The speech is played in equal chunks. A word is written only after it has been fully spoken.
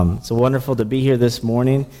It's wonderful to be here this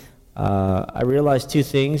morning. I realized two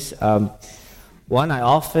things. One, I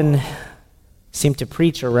often seem to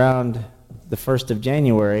preach around the 1st of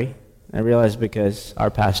January. I realize because our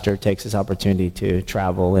pastor takes this opportunity to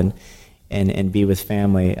travel and be with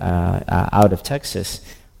family out of Texas.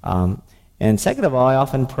 And second of all, I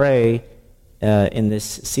often pray in this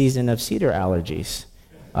season of cedar allergies.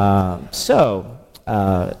 So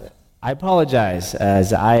I apologize,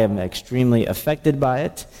 as I am extremely affected by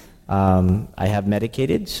it. I have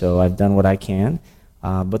medicated, so I've done what I can.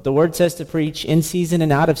 But the Word says to preach in season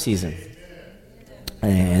and out of season.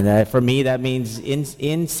 And for me, that means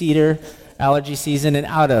in cedar allergy season and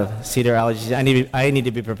out of cedar allergy season. I need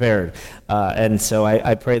to be prepared. And so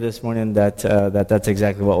I pray this morning that that's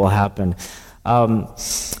exactly what will happen.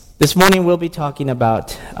 This morning we'll be talking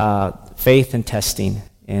about faith and testing.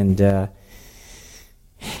 And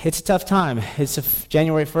it's a tough time. It's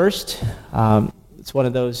January 1st. It's one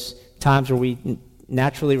of those times where we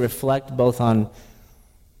naturally reflect both on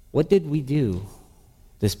what did we do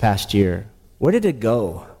this past year? Where did it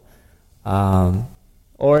go?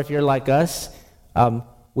 Or if you're like us,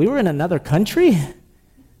 we were in another country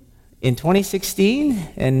in 2016,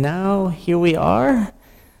 and now here we are.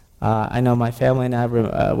 I know my family and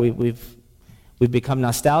I, we've become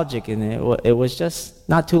nostalgic, and it was just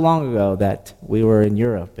not too long ago that we were in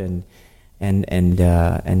Europe and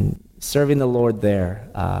serving the Lord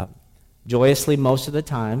there, joyously most of the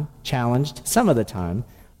time, challenged some of the time,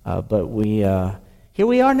 but here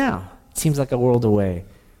we are now. It seems like a world away.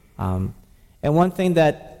 And one thing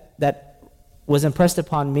that was impressed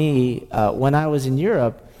upon me when I was in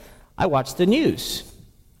Europe, I watched the news.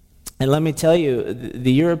 And let me tell you,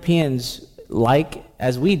 the Europeans like,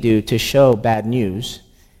 as we do, to show bad news.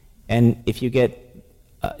 And if you get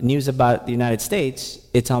news about the United States,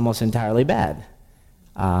 it's almost entirely bad.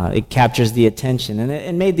 It captures the attention. And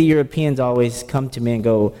it made the Europeans always come to me and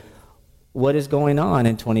go, what is going on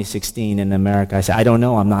in 2016 in America? I said, I don't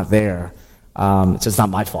know, I'm not there. So it's not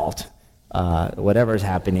my fault, whatever is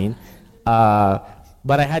happening.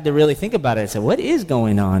 But I had to really think about it. I said, what is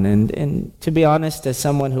going on? And to be honest, as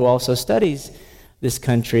someone who also studies this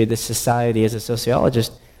country, this society, as a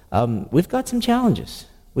sociologist, we've got some challenges.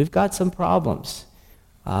 We've got some problems.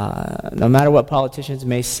 No matter what politicians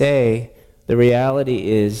may say, the reality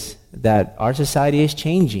is that our society is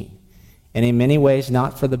changing, and in many ways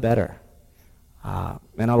not for the better.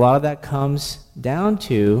 And a lot of that comes down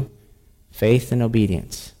to faith and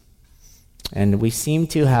obedience. And we seem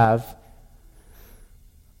to have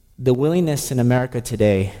the willingness in America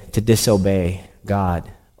today to disobey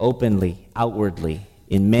God openly, outwardly,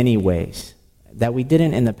 in many ways, that we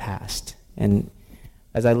didn't in the past. And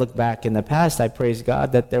as I look back in the past, I praise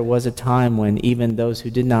God that there was a time when even those who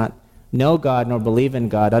did not know God nor believe in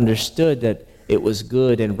God understood that it was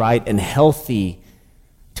good and right and healthy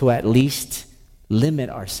to at least limit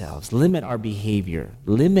ourselves, limit our behavior,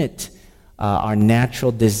 limit our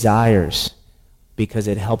natural desires, because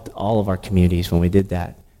it helped all of our communities when we did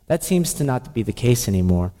that. That seems to not be the case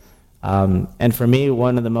anymore. And for me,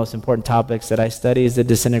 one of the most important topics that I study is the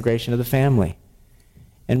disintegration of the family.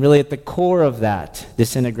 And really at the core of that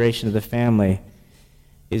disintegration of the family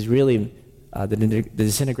is really the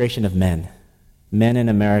disintegration of men. Men in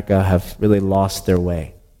America have really lost their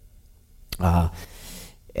way.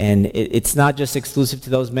 And it's not just exclusive to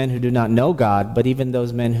those men who do not know God, but even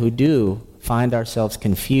those men who do find ourselves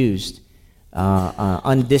confused,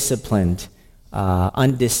 undisciplined,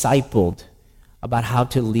 undiscipled about how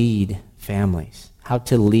to lead families, how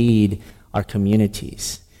to lead our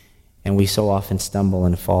communities. And we so often stumble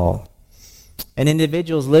and fall. And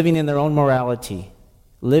individuals living in their own morality,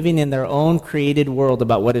 living in their own created world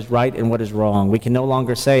about what is right and what is wrong. We can no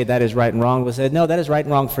longer say that is right and wrong. We'll say, no, that is right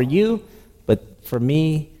and wrong for you, but for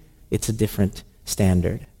me, it's a different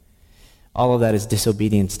standard. All of that is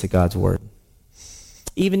disobedience to God's word.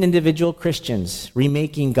 Even individual Christians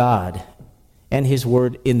remaking God and his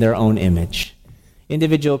word in their own image.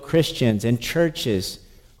 Individual Christians and churches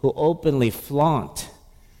who openly flaunt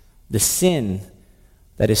the sin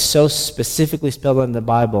that is so specifically spelled in the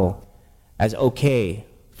Bible as okay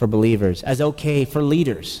for believers, as okay for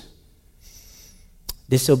leaders.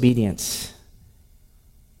 Disobedience,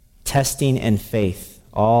 testing, and faith,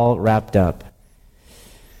 all wrapped up.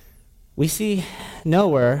 We see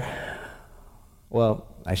nowhere, well,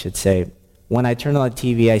 I should say, when I turn on the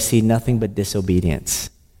TV, I see nothing but disobedience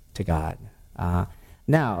to God.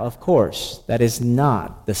 Now, of course, that is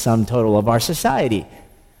not the sum total of our society.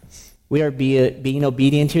 We are being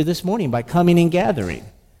obedient here this morning by coming and gathering.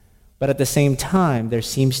 But at the same time, there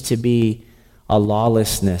seems to be a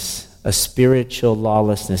lawlessness a spiritual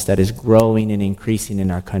lawlessness that is growing and increasing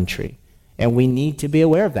in our country. And we need to be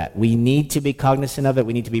aware of that. We need to be cognizant of it.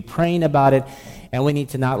 We need to be praying about it. And we need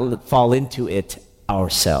to not fall into it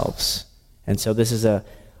ourselves. And so this is an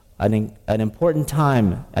important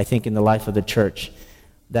time, I think, in the life of the church,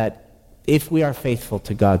 that if we are faithful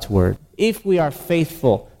to God's word, if we are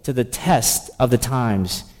faithful to the test of the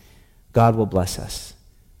times, God will bless us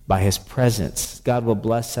by his presence. God will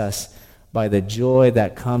bless us by the joy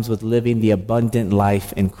that comes with living the abundant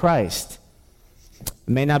life in Christ. It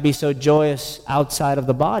may not be so joyous outside of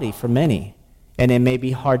the body for many, and it may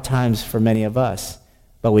be hard times for many of us,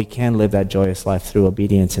 but we can live that joyous life through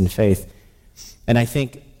obedience and faith. And I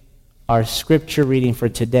think our scripture reading for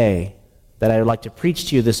today that I would like to preach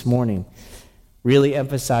to you this morning really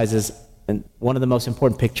emphasizes one of the most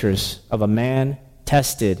important pictures of a man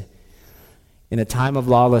tested in a time of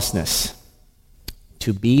lawlessness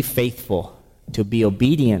to be faithful, to be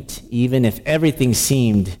obedient, even if everything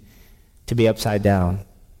seemed to be upside down.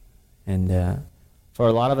 And for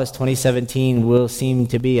a lot of us, 2017 will seem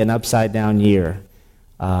to be an upside down year.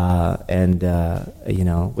 With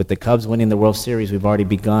the Cubs winning the World Series, we've already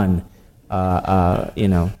begun,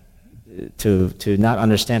 to not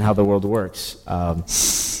understand how the world works.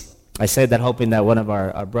 I say that hoping that one of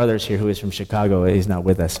our brothers here, who is from Chicago, he's not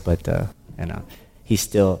with us, but he's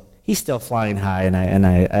still flying high, and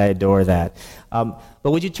I adore that. But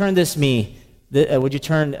would you turn this morning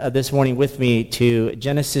with me to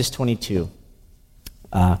Genesis 22?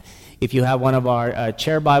 If you have one of our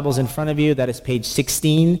chair Bibles in front of you, that is page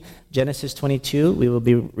 16, Genesis 22. We will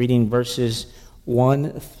be reading verses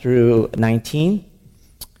 1 through 19.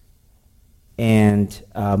 And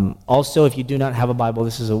also, if you do not have a Bible,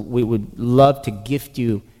 we would love to gift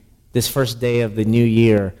you this first day of the new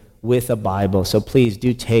year with a Bible. So please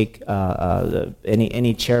do take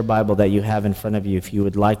any chair Bible that you have in front of you if you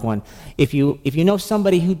would like one. If you know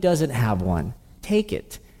somebody who doesn't have one, take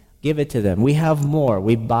it. Give it to them. We have more.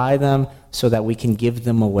 We buy them so that we can give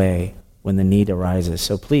them away when the need arises.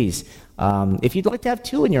 So please, if you'd like to have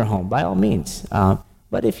two in your home, by all means.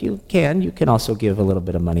 But if you can also give a little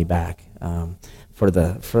bit of money back for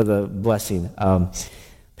the blessing.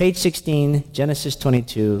 Page 16, Genesis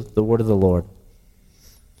 22, the word of the Lord.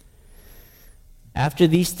 After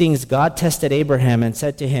these things, God tested Abraham and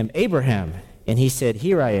said to him, "Abraham," and he said,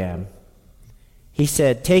 "Here I am." He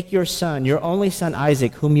said, "Take your son, your only son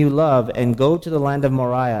Isaac, whom you love, and go to the land of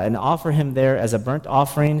Moriah, and offer him there as a burnt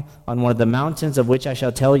offering on one of the mountains of which I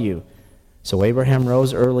shall tell you." So Abraham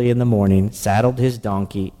rose early in the morning, saddled his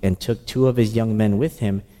donkey, and took 2 of his young men with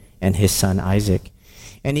him, and his son Isaac.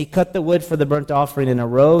 And he cut the wood for the burnt offering, and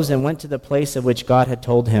arose and went to the place of which God had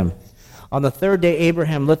told him. On the 3rd day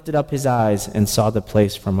Abraham lifted up his eyes and saw the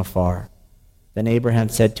place from afar. Then Abraham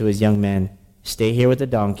said to his young men, "Stay here with the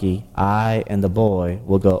donkey. I and the boy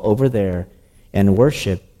will go over there and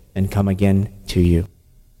worship and come again to you."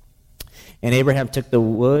 And Abraham took the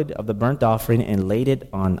wood of the burnt offering and laid it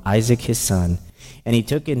on Isaac his son. And he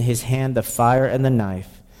took in his hand the fire and the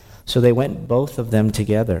knife. So they went both of them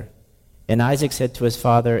together. And Isaac said to his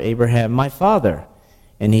father Abraham, "My father."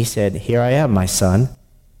 And he said, "Here I am, my son."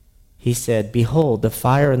 He said, "Behold, the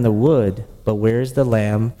fire and the wood, but where is the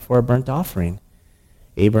lamb for a burnt offering?"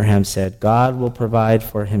 Abraham said, "God will provide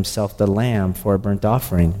for himself the lamb for a burnt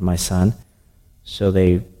offering, my son." So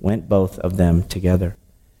they went both of them together.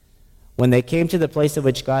 When they came to the place of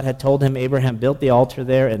which God had told him, Abraham built the altar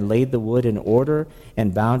there and laid the wood in order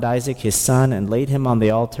and bound Isaac his son and laid him on the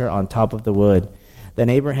altar on top of the wood. Then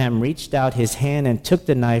Abraham reached out his hand and took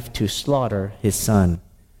the knife to slaughter his son.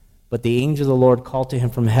 But the angel of the Lord called to him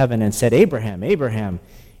from heaven and said, "Abraham, Abraham."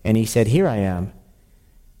 And he said, "Here I am."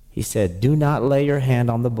 He said, "Do not lay your hand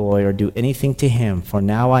on the boy or do anything to him, for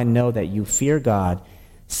now I know that you fear God,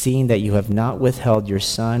 seeing that you have not withheld your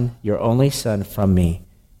son, your only son, from me."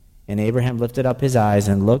 And Abraham lifted up his eyes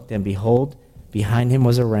and looked, and behold, behind him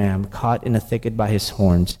was a ram caught in a thicket by his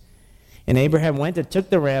horns. And Abraham went and took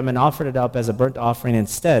the ram and offered it up as a burnt offering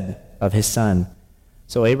instead of his son.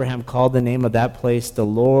 So Abraham called the name of that place, "The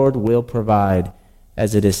Lord will provide,"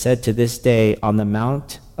 as it is said to this day, "On the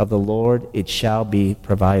mount of the Lord it shall be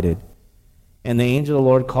provided." And the angel of the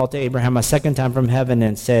Lord called to Abraham a second time from heaven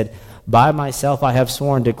and said, "By myself I have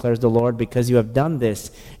sworn, declares the Lord, because you have done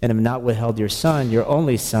this and have not withheld your son, your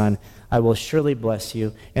only son, I will surely bless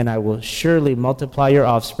you, and I will surely multiply your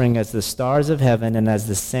offspring as the stars of heaven and as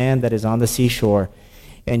the sand that is on the seashore.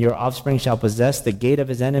 And your offspring shall possess the gate of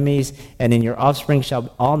his enemies, and in your offspring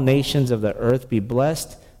shall all nations of the earth be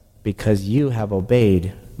blessed, because you have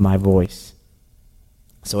obeyed my voice."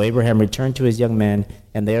 So Abraham returned to his young men,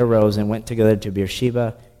 and they arose and went together to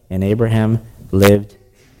Beersheba, and Abraham lived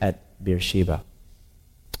at Beersheba.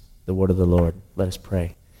 The word of the Lord. Let us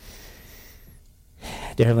pray.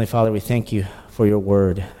 Dear Heavenly Father, we thank you for your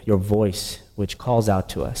word, your voice, which calls out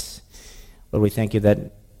to us. Lord, we thank you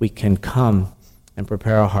that we can come and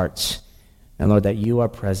prepare our hearts. And Lord, that you are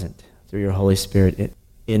present through your Holy Spirit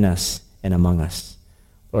in us and among us.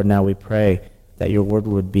 Lord, now we pray that your word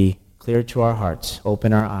would be clear to our hearts.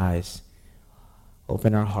 Open our eyes.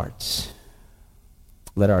 Open our hearts.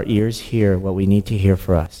 Let our ears hear what we need to hear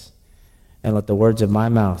for us. And let the words of my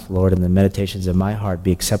mouth, Lord, and the meditations of my heart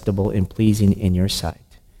be acceptable and pleasing in your sight.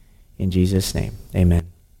 In Jesus' name,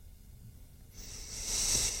 amen.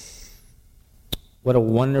 What a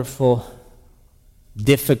wonderful,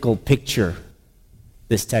 difficult picture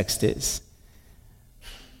this text is.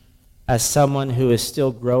 As someone who is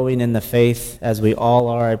still growing in the faith, as we all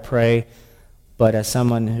are, I pray, but as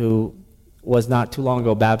someone who was not too long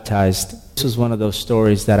ago baptized, this was one of those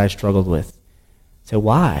stories that I struggled with. So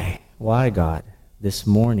why? Why, God, this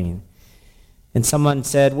morning? And someone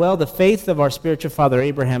said, well, the faith of our spiritual father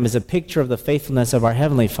Abraham is a picture of the faithfulness of our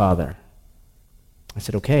heavenly Father. I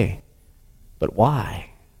said, okay, but why?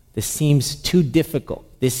 This seems too difficult.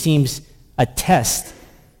 This seems a test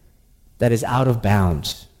that is out of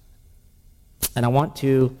bounds. And I want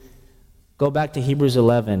to go back to Hebrews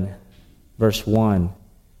 11, verse 1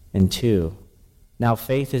 and 2. Now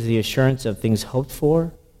faith is the assurance of things hoped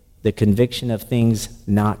for, the conviction of things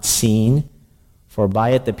not seen, for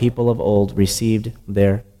by it the people of old received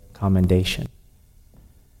their commendation.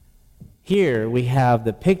 Here we have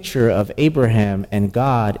the picture of Abraham and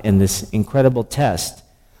God in this incredible test.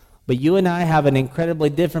 But you and I have an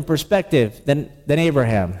incredibly different perspective than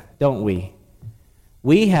Abraham, don't we?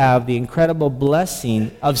 We have the incredible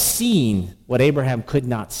blessing of seeing what Abraham could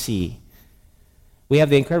not see. We have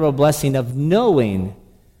the incredible blessing of knowing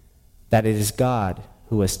that it is God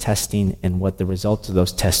who was testing and what the results of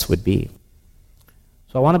those tests would be.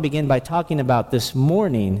 So I want to begin by talking about this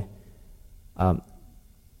morning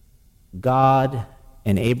God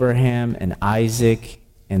and Abraham and Isaac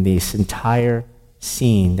and this entire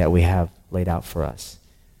scene that we have laid out for us,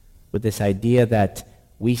 with this idea that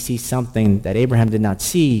we see something that Abraham did not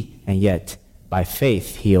see, and yet by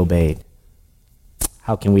faith he obeyed.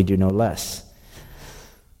 How can we do no less?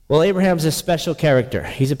 Well, Abraham's a special character.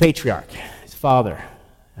 He's a patriarch. He's a father.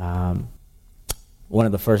 One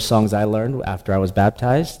of the first songs I learned after I was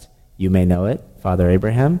baptized, you may know it, Father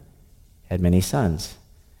Abraham had many sons.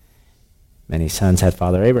 Many sons had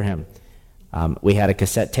Father Abraham. We had a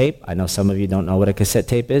cassette tape. I know some of you don't know what a cassette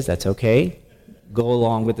tape is. That's okay. Go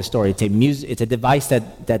along with the story. It's a device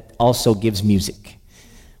that also gives music.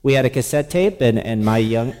 We had a cassette tape, and my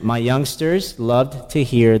youngsters loved to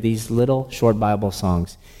hear these little short Bible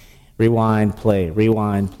songs. Rewind, play,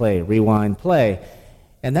 rewind, play, rewind, play.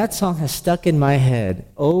 And that song has stuck in my head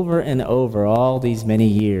over and over all these many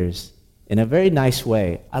years in a very nice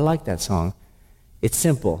way. I like that song. It's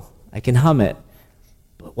simple. I can hum it.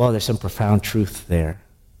 But, well, there's some profound truth there.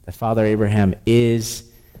 That Father Abraham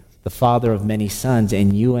is the father of many sons,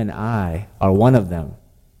 and you and I are one of them.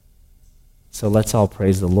 So let's all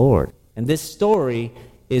praise the Lord. And this story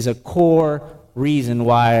is a core reason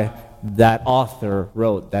why that author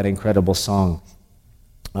wrote that incredible song.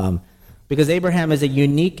 Because Abraham is a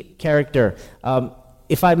unique character.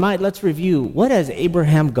 If I might, let's review. What has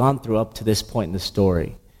Abraham gone through up to this point in the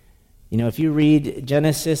story? You know, if you read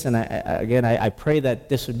Genesis, and I pray that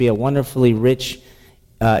this would be a wonderfully rich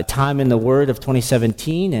time in the Word of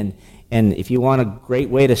 2017, and if you want a great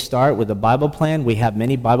way to start with a Bible plan, we have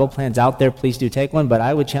many Bible plans out there. Please do take one, but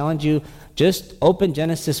I would challenge you, just open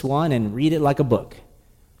Genesis 1 and read it like a book.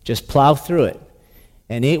 Just plow through it,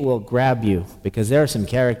 and it will grab you, because there are some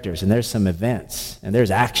characters, and there's some events, and there's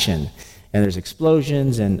action, and there's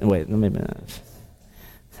explosions, and wait,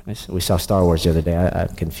 we saw Star Wars the other day.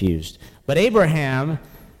 I'm confused. But Abraham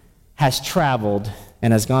has traveled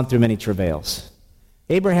and has gone through many travails.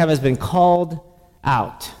 Abraham has been called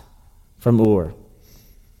out from Ur.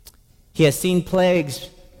 He has seen plagues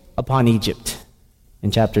upon Egypt in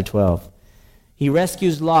chapter 12. He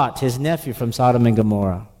rescues Lot, his nephew, from Sodom and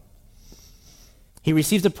Gomorrah. He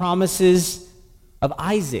receives the promises of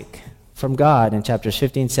Isaac from God in chapters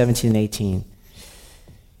 15, 17, and 18.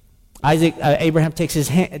 Abraham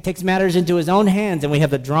takes matters into his own hands, and we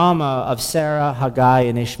have the drama of Sarah, Haggai,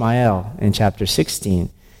 and Ishmael in chapter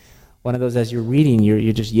 16. One of those, as you're reading,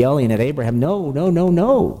 you're just yelling at Abraham, no, no, no,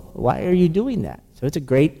 no. Why are you doing that? So it's a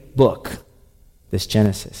great book, this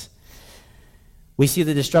Genesis. We see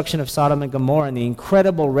the destruction of Sodom and Gomorrah and the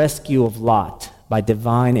incredible rescue of Lot by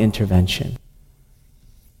divine intervention.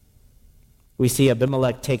 We see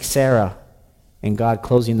Abimelech take Sarah and God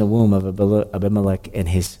closing the womb of Abimelech and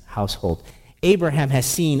his household. Abraham has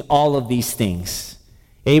seen all of these things.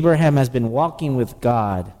 Abraham has been walking with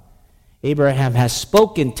God. Abraham has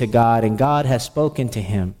spoken to God, and God has spoken to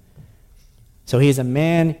him. So he is a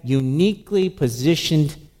man uniquely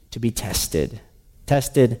positioned to be tested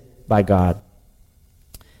by God.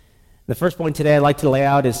 The first point today I'd like to lay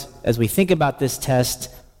out is, as we think about this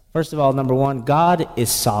test, first of all, number one, God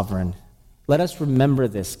is sovereign. Let us remember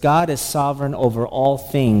this. God is sovereign over all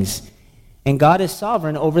things, and God is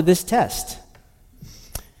sovereign over this test.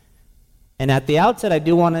 And at the outset, I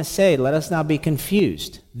do want to say, let us not be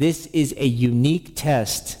confused. This is a unique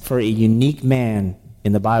test for a unique man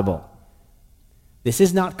in the Bible. This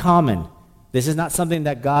is not common. This is not something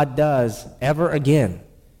that God does ever again.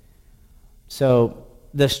 So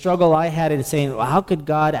the struggle I had in saying, well, how could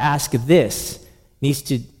God ask this? I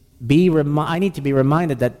need to be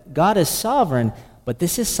reminded that God is sovereign, but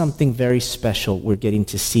this is something very special we're getting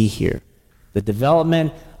to see here. The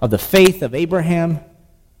development of the faith of Abraham,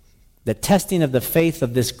 the testing of the faith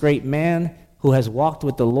of this great man who has walked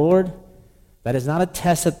with the Lord, that is not a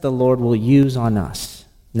test that the Lord will use on us.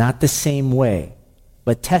 Not the same way,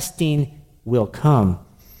 but testing will come.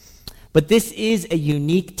 But this is a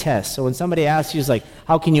unique test. So when somebody asks you, like,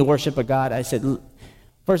 how can you worship a God? I said,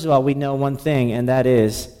 first of all, we know one thing, and that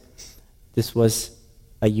is this was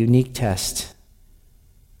a unique test.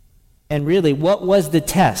 And really, what was the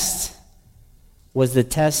test? Was the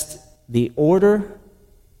test the order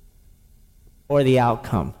or the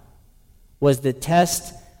outcome? Was the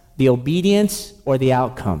test the obedience or the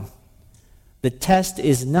outcome? The test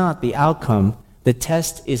is not the outcome. The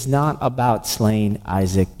test is not about slaying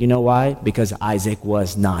Isaac. You know why? Because Isaac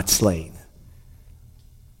was not slain.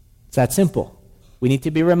 It's that simple. We need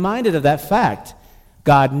to be reminded of that fact.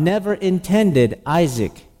 God never intended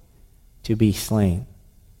Isaac to be slain.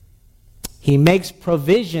 He makes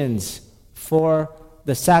provisions for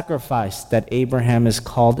the sacrifice that Abraham is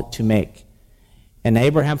called to make. And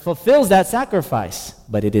Abraham fulfills that sacrifice,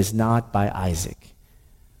 but it is not by Isaac.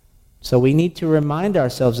 So we need to remind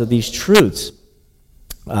ourselves of these truths,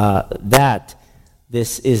 that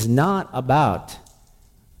this is not about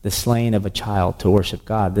the slaying of a child to worship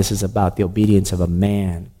God. This is about the obedience of a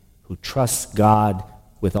man who trusts God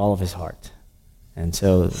with all of his heart. And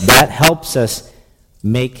so that helps us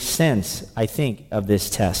make sense, I think, of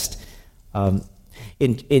this test.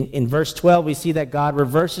 In verse 12, we see that God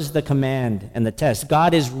reverses the command and the test.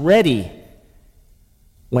 God is ready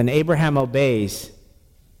when Abraham obeys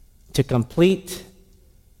to complete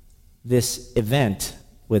this event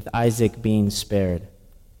with Isaac being spared.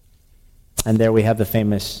 And there we have the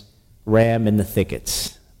famous ram in the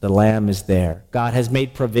thickets. The lamb is there. God has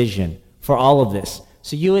made provision for all of this.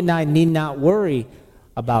 So you and I need not worry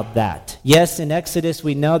about that. Yes, in Exodus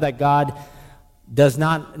we know that God does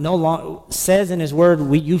not no longer says in his word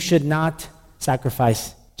you should not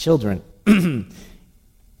sacrifice children.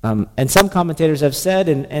 And some commentators have said,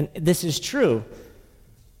 and this is true,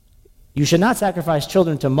 you should not sacrifice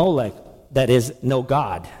children to Molech, that is no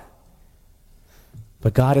God.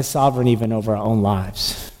 But God is sovereign even over our own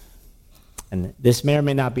lives. And this may or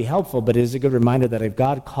may not be helpful, but it is a good reminder that if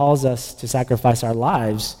God calls us to sacrifice our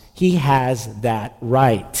lives, he has that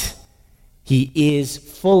right. He is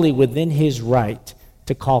fully within his right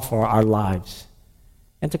to call for our lives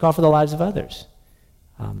and to call for the lives of others.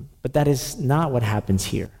 But that is not what happens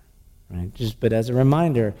here. Right? But as a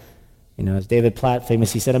reminder, as David Platt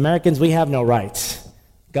famously said, Americans, we have no rights.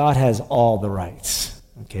 God has all the rights.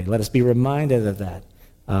 Okay, let us be reminded of that.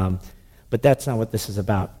 But that's not what this is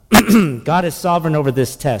about. God is sovereign over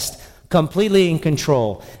this test, completely in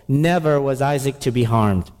control. Never was Isaac to be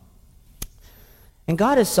harmed. And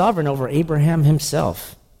God is sovereign over Abraham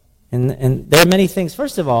himself. And there are many things.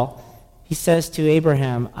 First of all, he says to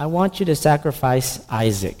Abraham, I want you to sacrifice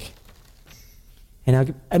Isaac.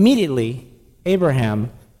 And immediately,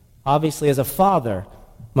 Abraham, obviously as a father,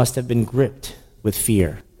 must have been gripped with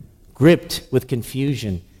fear, gripped with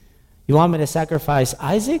confusion. You want me to sacrifice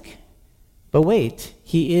Isaac? But wait,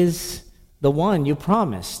 he is the one you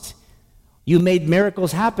promised. You made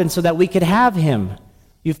miracles happen so that we could have him.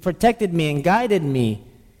 You've protected me and guided me.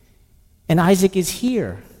 And Isaac is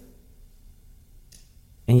here.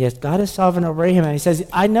 And yet God is sovereign over Abraham. And he says,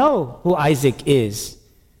 I know who Isaac is.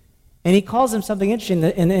 And he calls him something interesting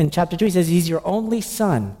in chapter 2. He says, he's your only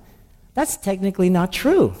son. That's technically not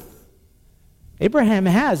true. Abraham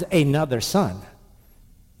has another son,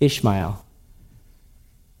 Ishmael.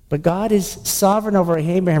 But God is sovereign over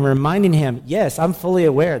Abraham, reminding him, yes, I'm fully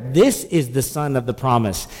aware. This is the son of the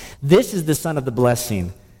promise. This is the son of the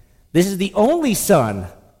blessing. This is the only son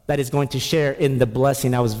that is going to share in the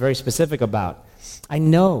blessing I was very specific about. I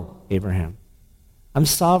know, Abraham. I'm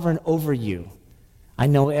sovereign over you. I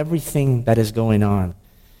know everything that is going on.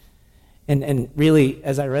 And really,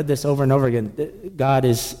 as I read this over and over again, God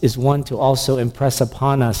is one to also impress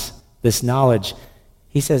upon us this knowledge.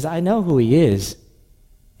 He says, I know who he is.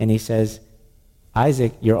 And he says,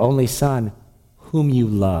 Isaac, your only son, whom you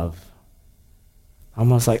love.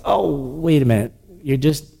 Almost like, oh, wait a minute. You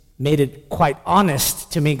just made it quite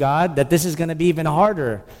honest to me, God, that this is going to be even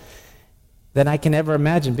harder than I can ever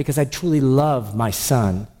imagine because I truly love my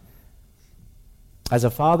son. As a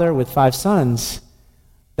father with 5 sons,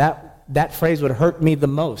 that phrase would hurt me the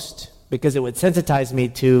most because it would sensitize me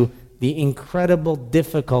to the incredible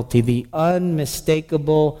difficulty, the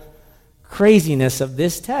unmistakable craziness of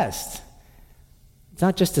this test. It's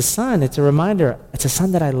not just a son, it's a reminder. It's a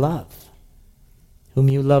son that I love, whom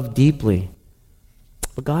you love deeply.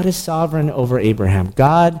 But God is sovereign over Abraham.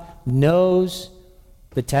 God knows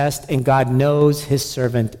the test, and God knows his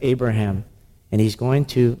servant Abraham. And he's going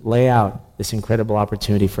to lay out this incredible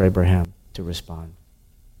opportunity for Abraham to respond.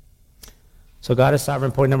 So God is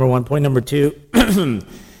sovereign, point number 1. Point number 2,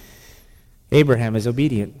 Abraham is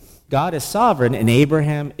obedient. God is sovereign, and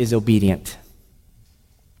Abraham is obedient.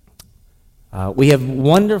 We have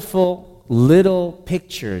wonderful little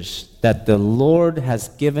pictures that the Lord has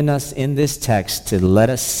given us in this text to let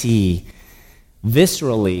us see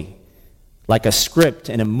viscerally, like a script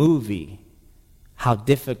in a movie, how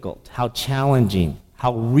difficult, how challenging,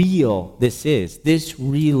 how real this is. This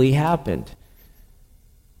really happened.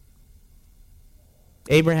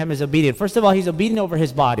 Abraham is obedient. First of all, he's obedient over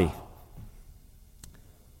his body.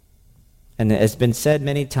 And it's been said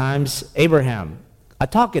many times, Abraham, a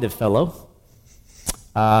talkative fellow,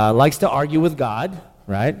 likes to argue with God,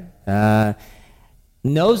 right?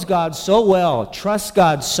 Knows God so well, trusts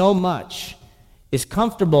God so much, is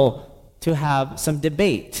comfortable to have some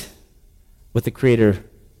debate with the creator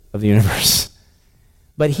of the universe.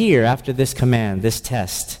 But here, after this command, this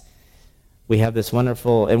test, we have this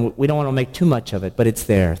wonderful, and we don't want to make too much of it, but it's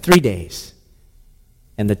there, 3 days.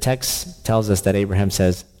 And the text tells us that Abraham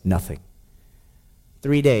says nothing.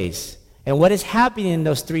 3 days. And what is happening in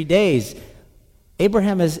those 3 days?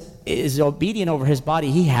 Abraham is obedient over his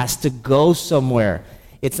body. He has to go somewhere.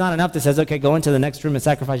 It's not enough that says, okay, go into the next room and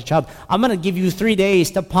sacrifice your child. I'm going to give you 3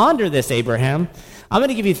 days to ponder this, Abraham. I'm going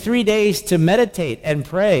to give you 3 days to meditate and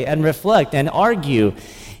pray and reflect and argue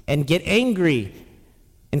and get angry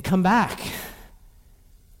and come back.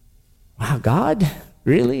 Wow, God?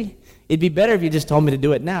 Really? It'd be better if you just told me to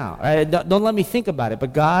do it now. Right? Don't let me think about it.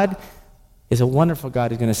 But God is a wonderful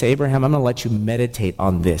God who's going to say, Abraham, I'm going to let you meditate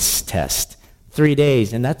on this test. 3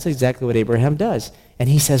 days. And that's exactly what Abraham does. And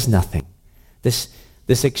he says nothing. This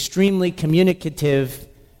extremely communicative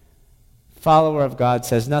follower of God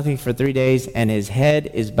says nothing for 3 days, and his head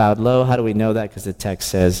is bowed low. How do we know that? Because the text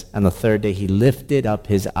says, on the 3rd day he lifted up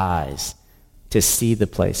his eyes to see the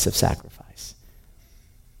place of sacrifice.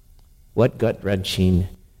 What gut-wrenching,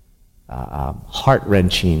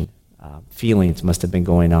 heart-wrenching feelings must have been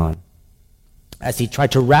going on as he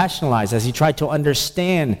tried to rationalize, as he tried to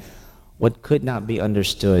understand what could not be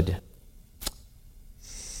understood.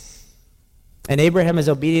 And Abraham is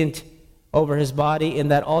obedient over his body in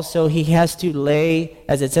that also he has to lay,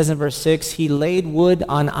 as it says in verse 6, he laid wood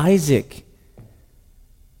on Isaac.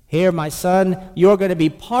 Here, my son, you're going to be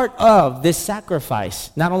part of this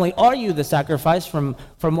sacrifice. Not only are you the sacrifice from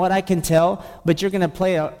what I can tell, but you're going to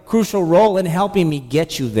play a crucial role in helping me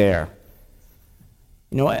get you there.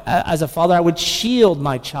 You know, as a father, I would shield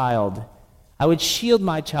my child. I would shield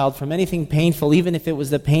my child from anything painful, even if it was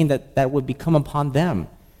the pain that would become upon them.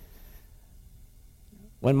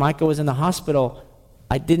 When Micah was in the hospital,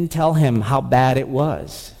 I didn't tell him how bad it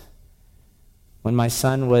was. When my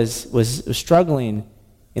son was struggling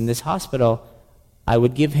in this hospital, I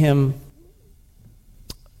would give him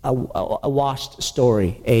a washed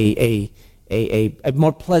story, a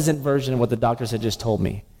more pleasant version of what the doctors had just told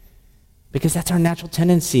me. Because that's our natural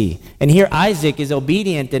tendency. And here Isaac is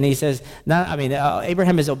obedient, and he says,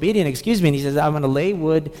 Abraham is obedient, and he says, I'm going to lay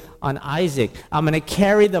wood on Isaac. I'm going to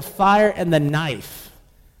carry the fire and the knife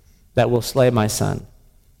that will slay my son.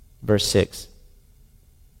 Verse 6.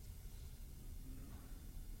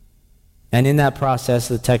 And in that process,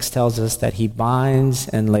 the text tells us that he binds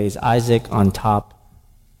and lays Isaac on top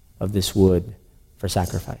of this wood for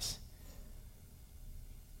sacrifice.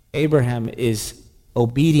 Abraham is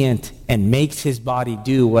obedient and makes his body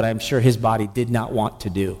do what I'm sure his body did not want to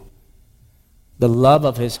do. The love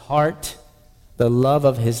of his heart, the love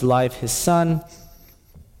of his life, his son,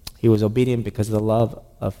 he was obedient because of the love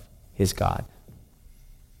of his God.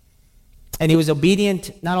 And he was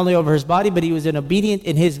obedient not only over his body, but he was obedient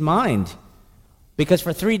in his mind. Because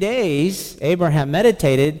for 3 days, Abraham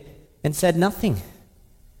meditated and said nothing.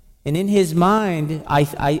 And in his mind,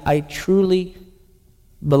 I truly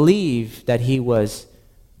believe that he was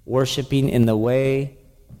worshiping in the way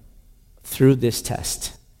through this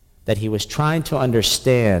test, that he was trying to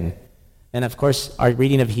understand. And of course, our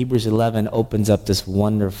reading of Hebrews 11 opens up this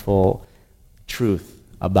wonderful truth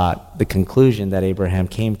about the conclusion that Abraham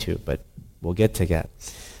came to, but we'll get to that.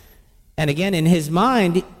 And again, in his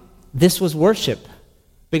mind, this was worship.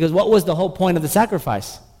 Because what was the whole point of the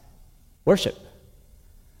sacrifice? Worship.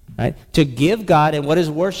 Right? To give God, and what is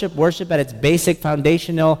worship? Worship at its basic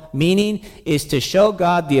foundational meaning is to show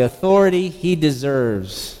God the authority he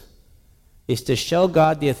deserves. Is to show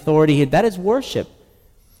God the authority. That is worship.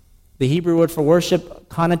 The Hebrew word for worship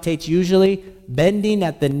connotates usually bending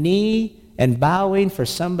at the knee and bowing for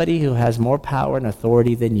somebody who has more power and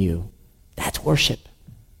authority than you. That's worship.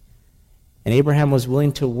 And Abraham was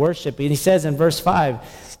willing to worship. And he says in verse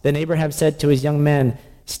 5, then Abraham said to his young men,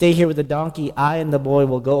 stay here with the donkey. I and the boy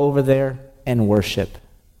will go over there and worship.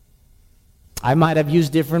 I might have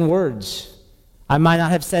used different words. I might not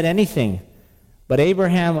have said anything. But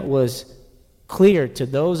Abraham was clear to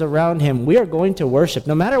those around him, we are going to worship.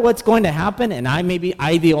 No matter what's going to happen, and I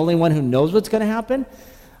the only one who knows what's going to happen,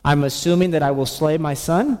 I'm assuming that I will slay my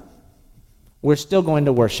son, we're still going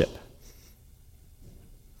to worship.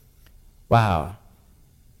 Wow.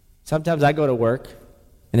 Sometimes I go to work,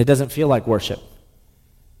 and it doesn't feel like worship.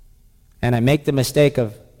 And I make the mistake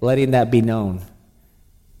of letting that be known.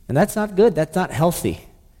 And that's not good. That's not healthy.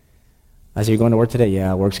 As you're going to work today,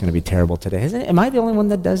 yeah, work's going to be terrible today. Am I the only one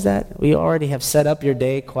that does that? We already have set up your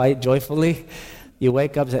day quite joyfully. You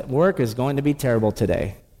wake up and say, work is going to be terrible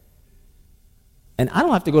today. And I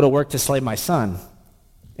don't have to go to work to slay my son.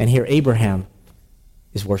 And here Abraham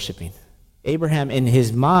is worshiping. Abraham in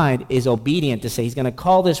his mind is obedient to say he's going to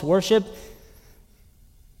call this worship.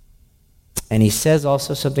 And he says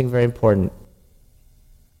also something very important.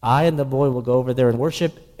 I and the boy will go over there and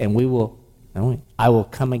worship, and I will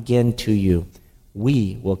come again to you.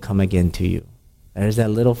 We will come again to you. There's that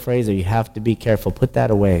little phrase there. You have to be careful. Put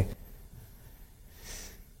that away.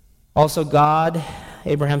 Also,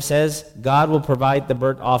 Abraham says, God will provide the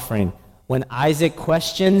burnt offering. When Isaac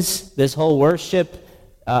questions this whole worship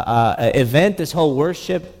event, this whole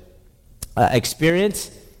worship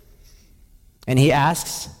experience, and he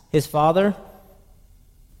asks his father,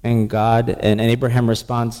 and Abraham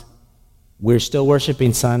responds, we're still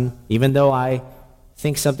worshiping, son. Even though I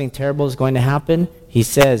think something terrible is going to happen, he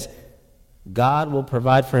says, God will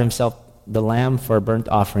provide for himself the lamb for a burnt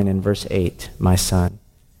offering in verse 8, my son.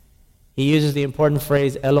 He uses the important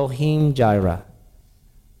phrase, Elohim Jireh.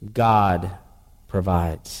 God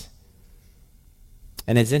provides.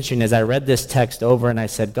 And it's interesting, as I read this text over and I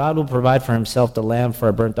said, God will provide for himself the lamb for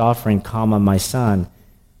a burnt offering, comma, my son.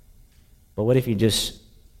 But what if you just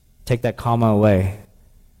take that comma away?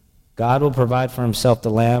 God will provide for himself the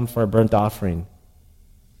lamb for a burnt offering,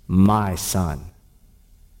 my son.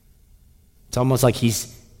 It's almost like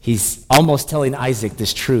he's almost telling Isaac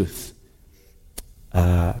this truth.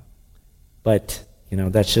 But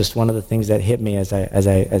that's just one of the things that hit me as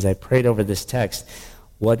I prayed over this text.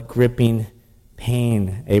 What gripping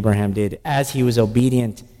pain Abraham did as he was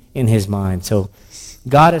obedient in his mind. So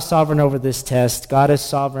God is sovereign over this test. God is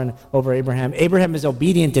sovereign over Abraham. Abraham is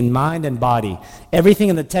obedient in mind and body. Everything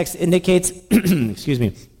in the text indicates,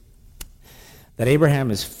 that Abraham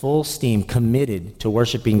is full steam committed to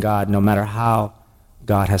worshiping God no matter how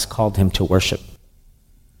God has called him to worship.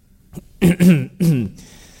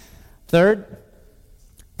 Third,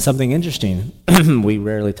 something interesting. We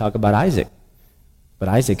rarely talk about Isaac, but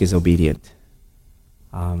Isaac is obedient.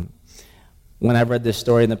 When I've read this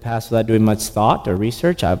story in the past without doing much thought or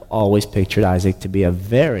research, I've always pictured Isaac to be a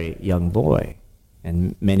very young boy.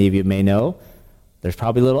 And many of you may know, there's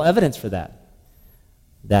probably little evidence for that.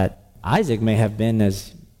 That Isaac may have been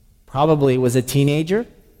probably was a teenager,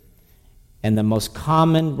 and the most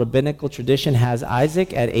common rabbinical tradition has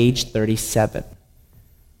Isaac at age 37.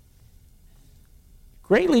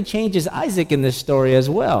 Greatly changes Isaac in this story as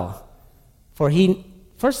well. For he,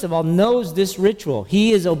 first of all, knows this ritual.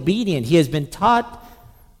 He is obedient. He has been taught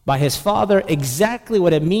by his father exactly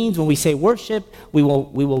what it means when we say worship. We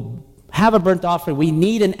will have a burnt offering. We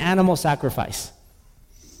need an animal sacrifice.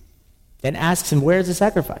 Then asks him, where's the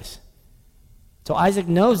sacrifice? So Isaac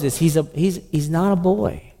knows this. He's not a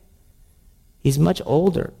boy. He's much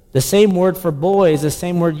older. The same word for boy is the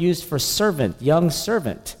same word used for servant, young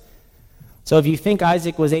servant. So if you think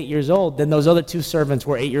Isaac was 8 years old, then those other two servants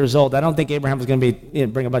were 8 years old. I don't think Abraham was going to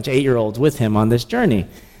bring a bunch of 8-year-olds with him on this journey.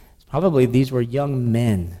 Probably these were young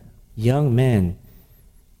men. Young men.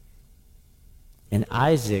 And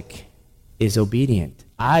Isaac is obedient.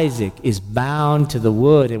 Isaac is bound to the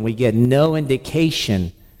wood, and we get no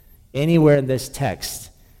indication anywhere in this text.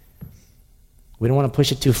 We don't want to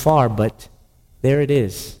push it too far, but there it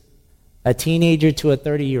is. A teenager to a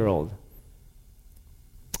 30-year-old.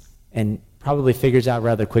 And probably figures out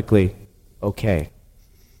rather quickly, okay,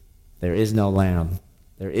 there is no lamb.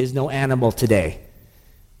 There is no animal today.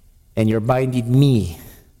 And you're binding me.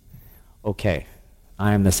 Okay,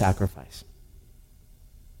 I am the sacrifice.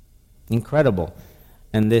 Incredible.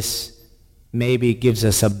 And this maybe gives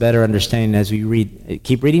us a better understanding as we read.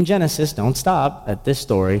 Keep reading Genesis. Don't stop at this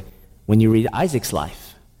story. When you read Isaac's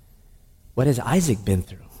life, what has Isaac been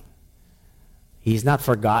through? He's not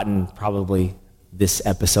forgotten probably this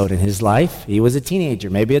episode in his life. He was a teenager,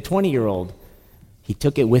 maybe a 20-year-old. He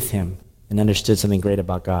took it with him and understood something great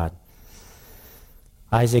about God.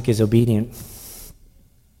 Isaac is obedient.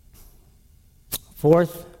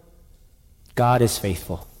 Fourth, God is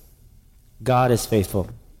faithful. God is faithful.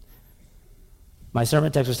 My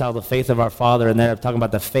sermon text was titled The Faith of Our Father, and then I'm talking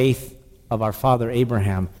about the faith of our father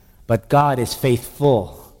Abraham. But God is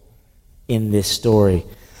faithful in this story.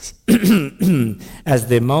 As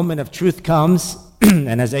the moment of truth comes,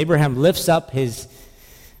 and as Abraham lifts up his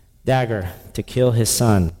dagger to kill his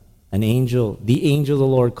son, the angel of the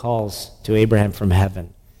Lord calls to Abraham from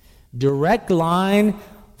heaven. Direct line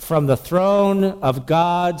from the throne of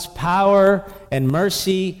God's power and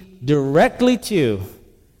mercy directly to,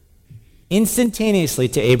 instantaneously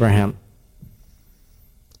to Abraham.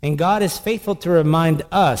 And God is faithful to remind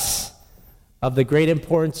us of the great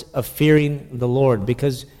importance of fearing the Lord.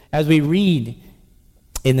 Because as we read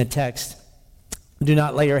in the text, do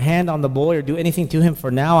not lay your hand on the boy or do anything to him, for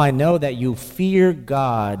now I know that you fear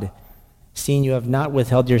God, seeing you have not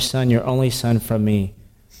withheld your son, your only son, from me.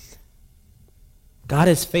 God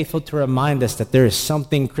is faithful to remind us that there is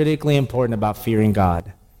something critically important about fearing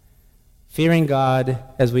God. Fearing God,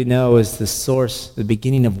 as we know, is the source, the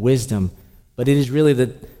beginning of wisdom, but it is really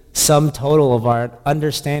the sum total of our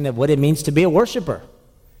understanding of what it means to be a worshiper.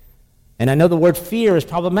 And I know the word fear is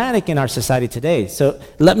problematic in our society today, so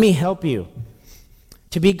let me help you.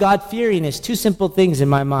 To be God-fearing is two simple things in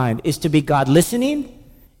my mind, is to be God-listening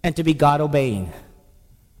and to be God-obeying.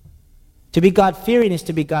 To be God-fearing is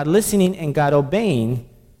to be God-listening and God-obeying,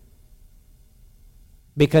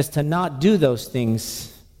 because to not do those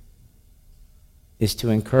things is to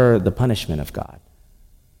incur the punishment of God,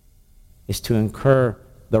 is to incur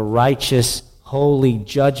the righteous, holy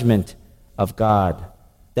judgment of God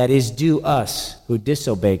that is due us who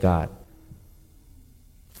disobey God.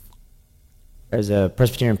 There's a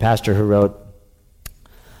Presbyterian pastor who wrote,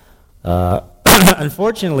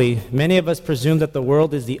 unfortunately, many of us presume that the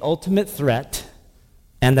world is the ultimate threat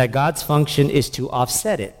and that God's function is to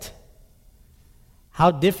offset it. How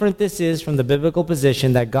different this is from the biblical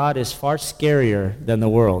position that God is far scarier than the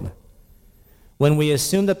world. When we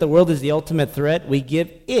assume that the world is the ultimate threat, we give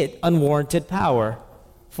it unwarranted power,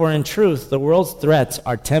 for in truth, the world's threats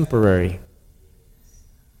are temporary.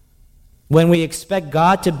 When we expect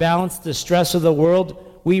God to balance the stress of the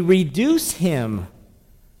world, we reduce him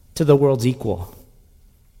to the world's equal.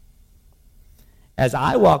 As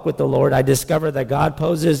I walk with the Lord, I discover that God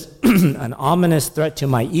poses an ominous threat to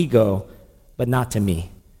my ego, but not to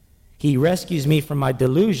me. He rescues me from my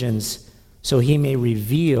delusions so he may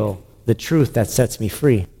reveal the truth that sets me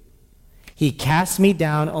free. He casts me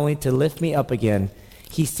down only to lift me up again.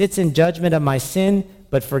 He sits in judgment of my sin,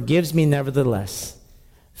 but forgives me nevertheless.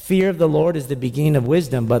 Fear of the Lord is the beginning of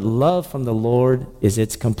wisdom, but love from the Lord is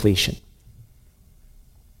its completion.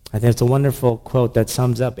 I think it's a wonderful quote that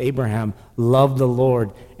sums up Abraham loved the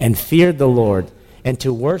Lord and feared the Lord. And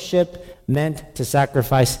to worship meant to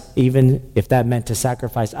sacrifice, even if that meant to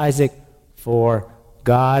sacrifice Isaac, for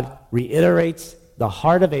God reiterates the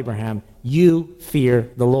heart of Abraham, you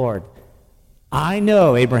fear the Lord. I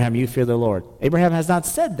know, Abraham, you fear the Lord. Abraham has not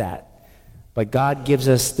said that, but God gives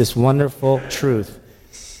us this wonderful truth.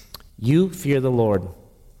 You fear the Lord.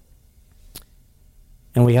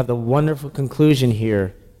 And we have the wonderful conclusion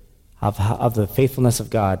here of the faithfulness of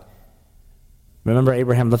God. Remember,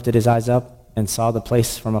 Abraham lifted his eyes up and saw the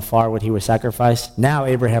place from afar where he would sacrifice. Now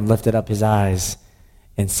Abraham lifted up his eyes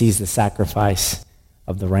and sees the sacrifice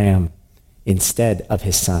of the ram instead of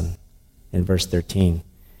his son, in verse 13.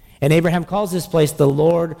 And Abraham calls this place, the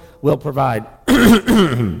Lord will provide.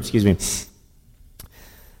 Excuse me.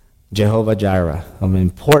 Jehovah Jireh,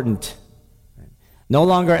 important. No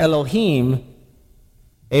longer Elohim,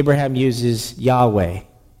 Abraham uses Yahweh,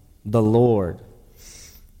 the Lord.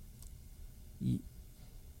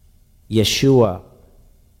 Yeshua,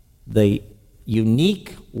 the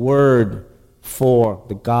unique word for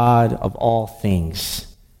the God of all things.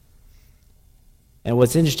 And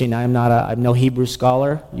what's interesting, I'm no Hebrew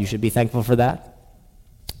scholar. You should be thankful for that.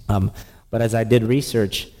 But as I did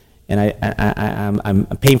research, and I'm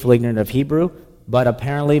painfully ignorant of Hebrew, but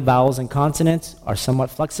apparently vowels and consonants are somewhat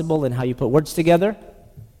flexible in how you put words together.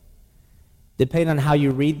 Depending on how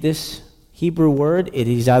you read this Hebrew word, it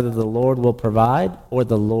is either the Lord will provide, or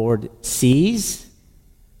the Lord sees,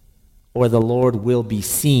 or the Lord will be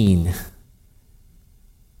seen.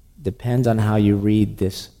 Depends on how you read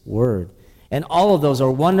this word. And all of those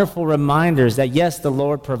are wonderful reminders that yes, the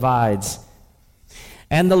Lord provides.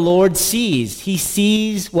 And the Lord sees. He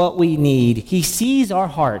sees what we need. He sees our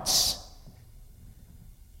hearts.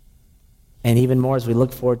 And even more as we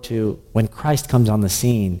look forward to when Christ comes on the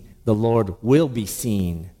scene, the Lord will be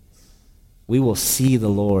seen. We will see the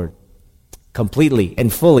Lord completely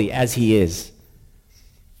and fully as he is,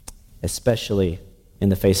 especially in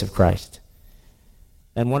the face of Christ.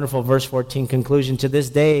 And wonderful verse 14 conclusion, to this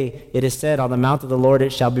day it is said, on the mount of the Lord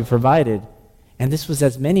it shall be provided. And this was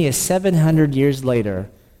as many as 700 years later,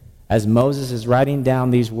 as Moses is writing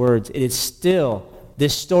down these words. This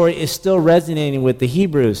story is still resonating with the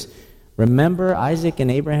Hebrews. Remember Isaac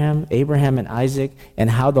and Abraham and Isaac, and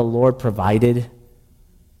how the Lord provided?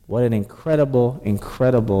 What an incredible,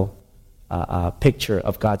 incredible picture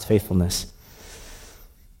of God's faithfulness.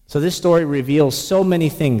 So this story reveals so many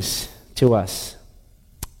things to us.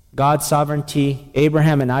 God's sovereignty,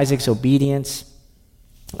 Abraham and Isaac's obedience.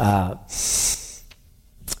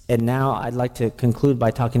 And now I'd like to conclude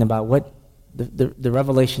by talking about what the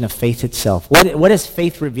revelation of faith itself. What has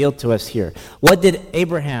faith revealed to us here? What did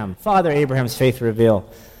Father Abraham's faith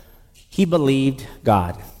reveal? He believed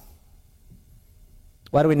God.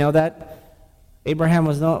 Why do we know that? Abraham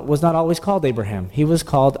was not always called Abraham. He was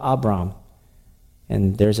called Abram.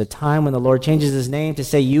 And there's a time when the Lord changes his name to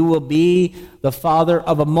say, you will be the father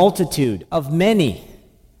of a multitude, of many.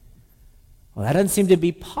 Well, that doesn't seem to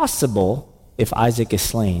be possible if Isaac is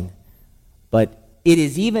slain. But it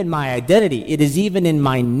is even my identity, it is even in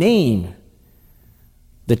my name,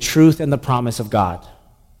 the truth and the promise of God.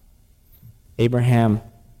 Abraham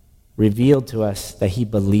revealed to us that he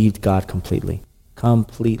believed God completely.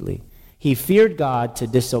 Completely. He feared God to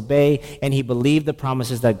disobey, and he believed the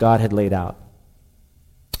promises that God had laid out.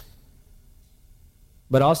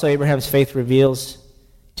 But also Abraham's faith reveals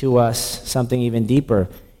to us something even deeper.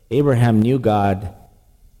 Abraham knew God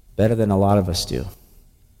better than a lot of us do.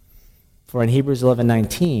 For in Hebrews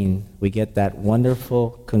 11:19, we get that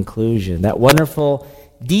wonderful conclusion, that wonderful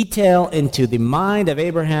detail into the mind of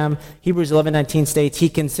Abraham. Hebrews 11:19 states, he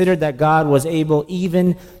considered that God was able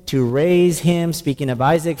even to raise him, speaking of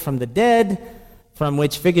Isaac, from the dead, from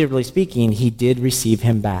which, figuratively speaking, he did receive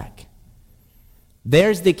him back.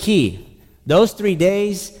 There's the key. Those 3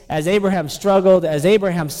 days, as Abraham struggled, as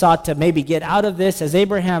Abraham sought to maybe get out of this, as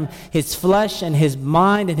Abraham, his flesh and his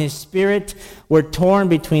mind and his spirit were torn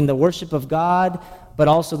between the worship of God, but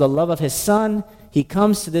also the love of his son, he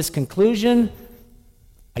comes to this conclusion,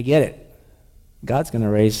 I get it. God's going to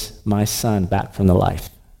raise my son back from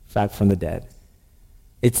the dead.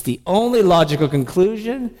 It's the only logical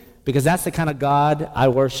conclusion, because that's the kind of God I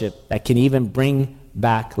worship that can even bring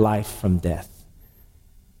back life from death.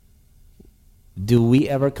 Do we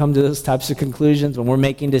ever come to those types of conclusions when we're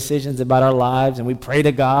making decisions about our lives and we pray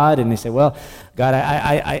to God and they say, well, God,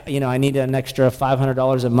 I need an extra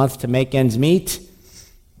 $500 a month to make ends meet?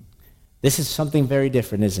 This is something very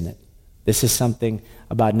different, isn't it? This is something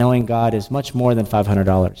about knowing God is much more than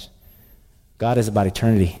 $500. God is about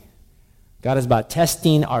eternity. God is about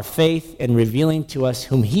testing our faith and revealing to us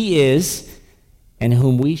whom he is and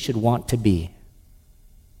whom we should want to be.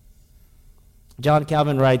 John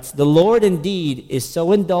Calvin writes, the Lord indeed is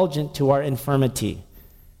so indulgent to our infirmity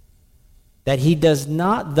that he does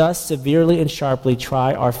not thus severely and sharply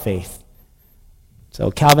try our faith. So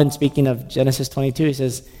Calvin, speaking of Genesis 22, he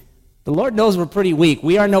says, the Lord knows we're pretty weak.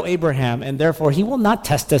 We are no Abraham, and therefore he will not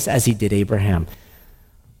test us as he did Abraham.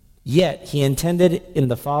 Yet he intended in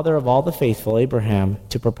the father of all the faithful, Abraham,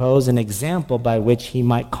 to propose an example by which he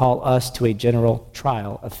might call us to a general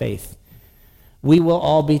trial of faith. We will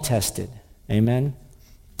all be tested. Amen.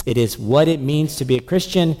 It is what it means to be a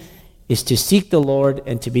Christian, is to seek the Lord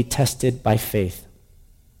and to be tested by faith.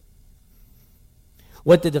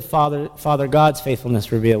 What did the Father God's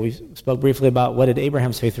faithfulness reveal? We spoke briefly about what did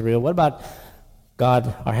Abraham's faith reveal. What about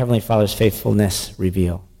God, our Heavenly Father's faithfulness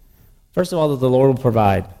reveal? First of all, that the Lord will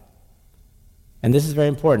provide. And this is very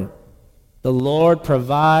important. The Lord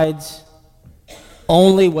provides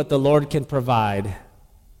only what the Lord can provide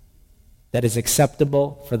that is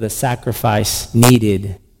acceptable for the sacrifice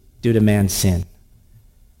needed due to man's sin.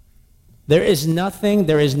 There is nothing,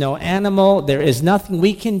 there is no animal, there is nothing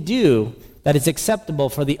we can do that is acceptable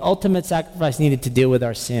for the ultimate sacrifice needed to deal with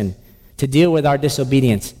our sin, to deal with our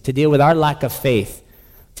disobedience, to deal with our lack of faith,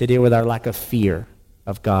 to deal with our lack of fear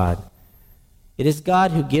of God. It is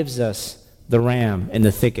God who gives us the ram in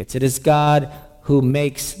the thickets. It is God who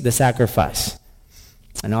makes the sacrifice.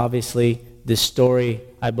 And obviously, this story,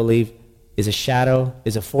 I believe, is a shadow,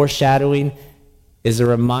 is a foreshadowing, is a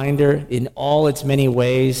reminder in all its many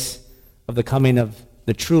ways of the coming of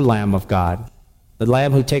the true Lamb of God, the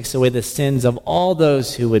Lamb who takes away the sins of all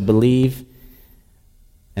those who would believe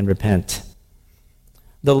and repent.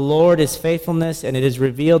 The Lord is faithfulness, and it is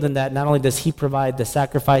revealed in that not only does he provide the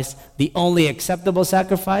sacrifice, the only acceptable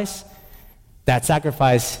sacrifice, that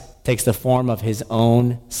sacrifice takes the form of his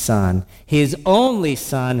own Son, his only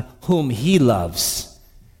Son whom he loves,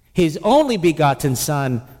 his only begotten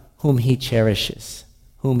Son whom he cherishes,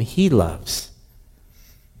 whom he loves.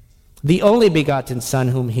 The only begotten Son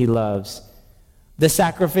whom he loves, the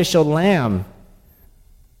sacrificial lamb,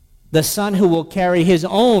 the Son who will carry his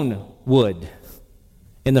own wood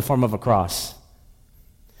in the form of a cross,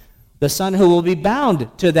 the Son who will be bound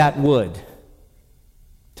to that wood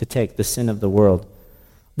to take the sin of the world,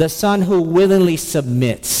 the Son who willingly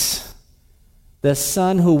submits, the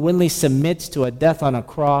Son who willingly submits to a death on a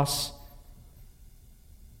cross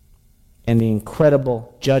and the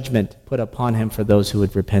incredible judgment put upon him for those who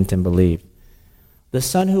would repent and believe. The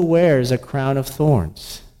Son who wears a crown of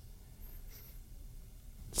thorns.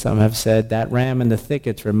 Some have said that ram in the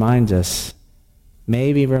thickets reminds us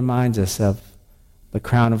of the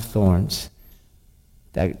crown of thorns.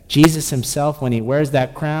 That Jesus himself, when he wears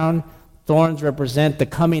that crown, thorns represent the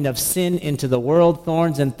coming of sin into the world.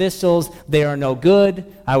 Thorns and thistles, they are no good.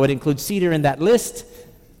 I would include cedar in that list.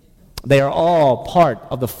 They are all part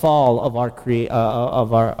of the fall of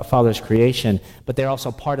our Father's creation, but they're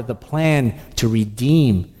also part of the plan to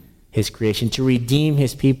redeem his creation, to redeem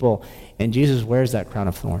his people. And Jesus wears that crown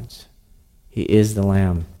of thorns. He is the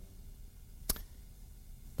Lamb.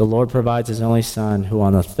 The Lord provides his only Son, who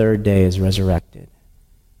on the third day is resurrected.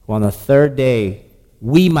 Who on the third day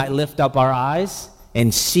we might lift up our eyes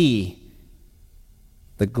and see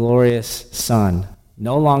the glorious Son,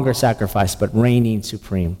 no longer sacrificed, but reigning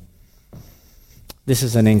supreme. This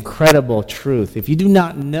is an incredible truth. If you do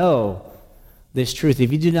not know this truth,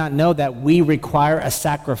 if you do not know that we require a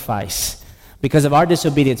sacrifice because of our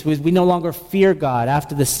disobedience, we no longer fear God.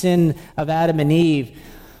 After the sin of Adam and Eve,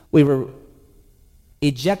 we were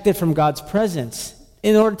ejected from God's presence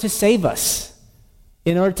in order to save us,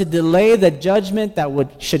 in order to delay the judgment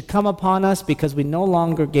that should come upon us because we no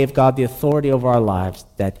longer gave God the authority over our lives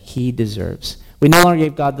that he deserves. We no longer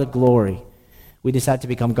gave God the glory. We decided to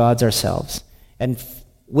become gods ourselves. And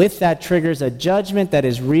with that triggers a judgment that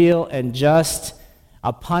is real and just,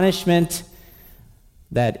 a punishment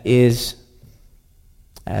that is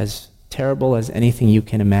as terrible as anything you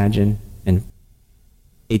can imagine, and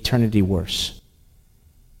eternity worse.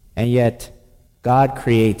 And yet, God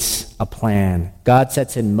creates a plan. God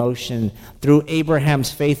sets in motion through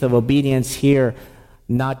Abraham's faith of obedience here,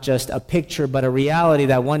 not just a picture, but a reality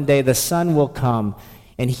that one day the Son will come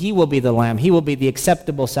and he will be the Lamb. He will be the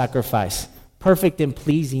acceptable sacrifice, perfect and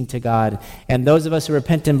pleasing to God. And those of us who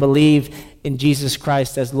repent and believe in Jesus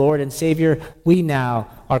Christ as Lord and Savior, we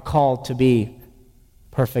now are called to be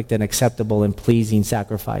perfect and acceptable and pleasing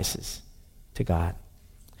sacrifices to God.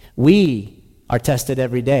 We are tested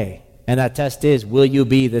every day. And that test is, will you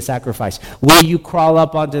be the sacrifice? Will you crawl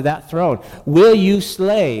up onto that throne? Will you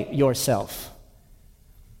slay yourself?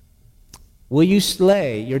 Will you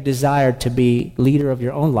slay your desire to be leader of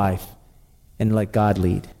your own life and let God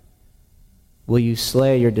lead? Will you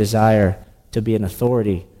slay your desire to be an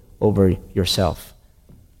authority over yourself?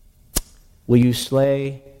 Will you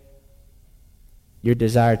slay your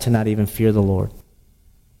desire to not even fear the Lord?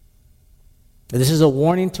 This is a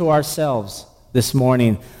warning to ourselves this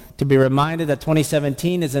morning, to be reminded that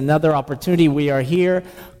 2017 is another opportunity. We are here.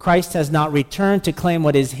 Christ has not returned to claim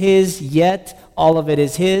what is his yet. All of it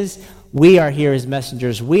is his. We are here as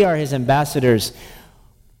messengers. We are his ambassadors.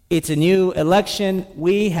 It's a new election.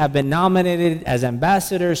 We have been nominated as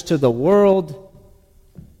ambassadors to the world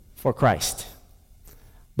for Christ.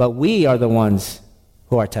 But we are the ones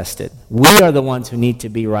who are tested. We are the ones who need to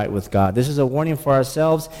be right with God. This is a warning for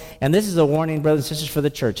ourselves, and this is a warning, brothers and sisters, for the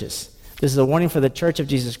churches. This is a warning for the Church of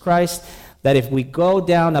Jesus Christ, that if we go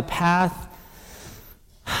down a path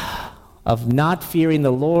of not fearing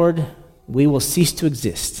the Lord, we will cease to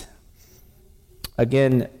exist.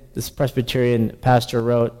 Again, this Presbyterian pastor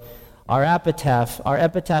wrote, our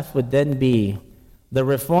epitaph would then be, the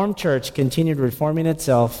Reformed Church continued reforming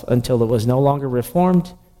itself until it was no longer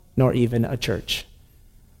reformed nor even a church.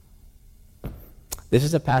 This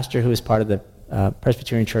is a pastor who is part of the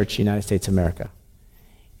Presbyterian Church, United States of America.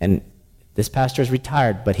 And this pastor is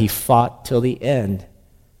retired, but he fought till the end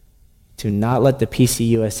to not let the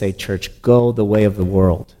PCUSA Church go the way of the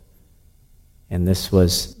world. And this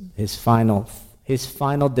was his final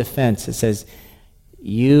defense. It says,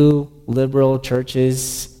 you liberal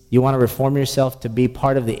churches, you want to reform yourself to be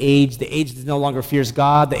part of the age that no longer fears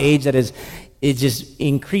God, the age that is just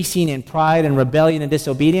increasing in pride and rebellion and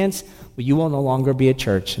disobedience. Well, you will no longer be a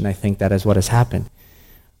church, and I think that is what has happened.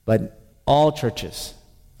 But all churches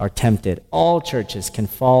are tempted. All churches can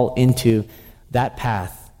fall into that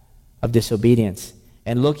path of disobedience.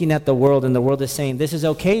 And looking at the world, and the world is saying, this is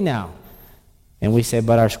okay now. And we say,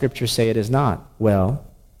 but our scriptures say it is not. Well,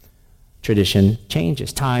 tradition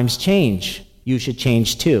changes. Times change. You should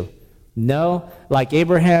change too. No, like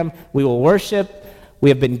Abraham, we will worship. We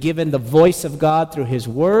have been given the voice of God through his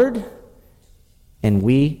word, and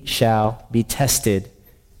we shall be tested,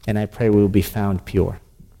 and I pray we will be found pure.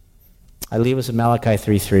 I leave us with Malachi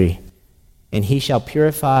 3:3. And he shall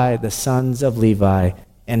purify the sons of Levi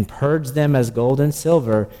and purge them as gold and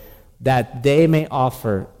silver, that they may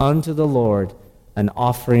offer unto the Lord an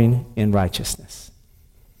offering in righteousness.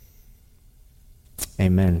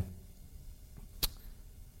 Amen.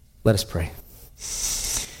 Let us pray.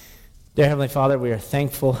 Dear Heavenly Father, we are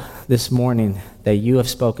thankful this morning that you have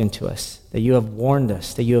spoken to us, that you have warned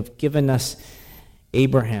us, that you have given us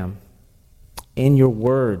Abraham in your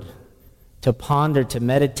word to ponder, to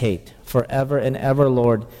meditate forever and ever,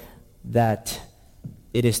 Lord, that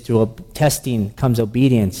it is through testing comes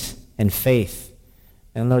obedience and faith.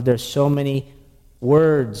 And Lord, there's so many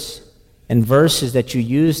words and verses that you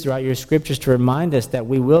use throughout your scriptures to remind us that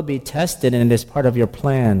we will be tested, and it is part of your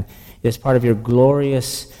plan. It is part of your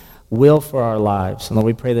glorious will for our lives. And Lord,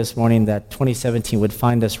 we pray this morning that 2017 would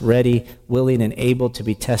find us ready, willing, and able to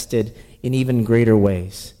be tested in even greater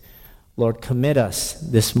ways. Lord, commit us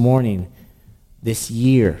this morning, this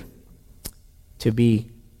year, to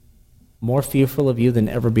be more fearful of you than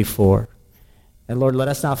ever before. And Lord, let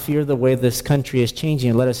us not fear the way this country is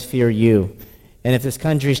changing. Let us fear you. And if this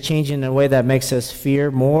country is changing in a way that makes us fear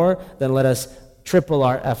more, then let us triple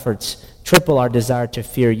our efforts, triple our desire to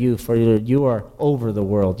fear you, for you are over the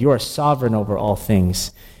world. You are sovereign over all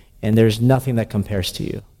things, and there's nothing that compares to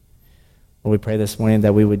you. Lord, we pray this morning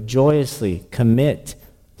that we would joyously commit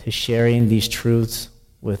to sharing these truths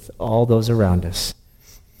with all those around us.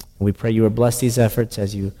 And we pray you would bless these efforts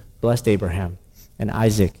as you blessed Abraham and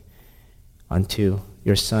Isaac unto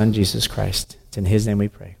your Son, Jesus Christ. It's in his name we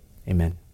pray. Amen.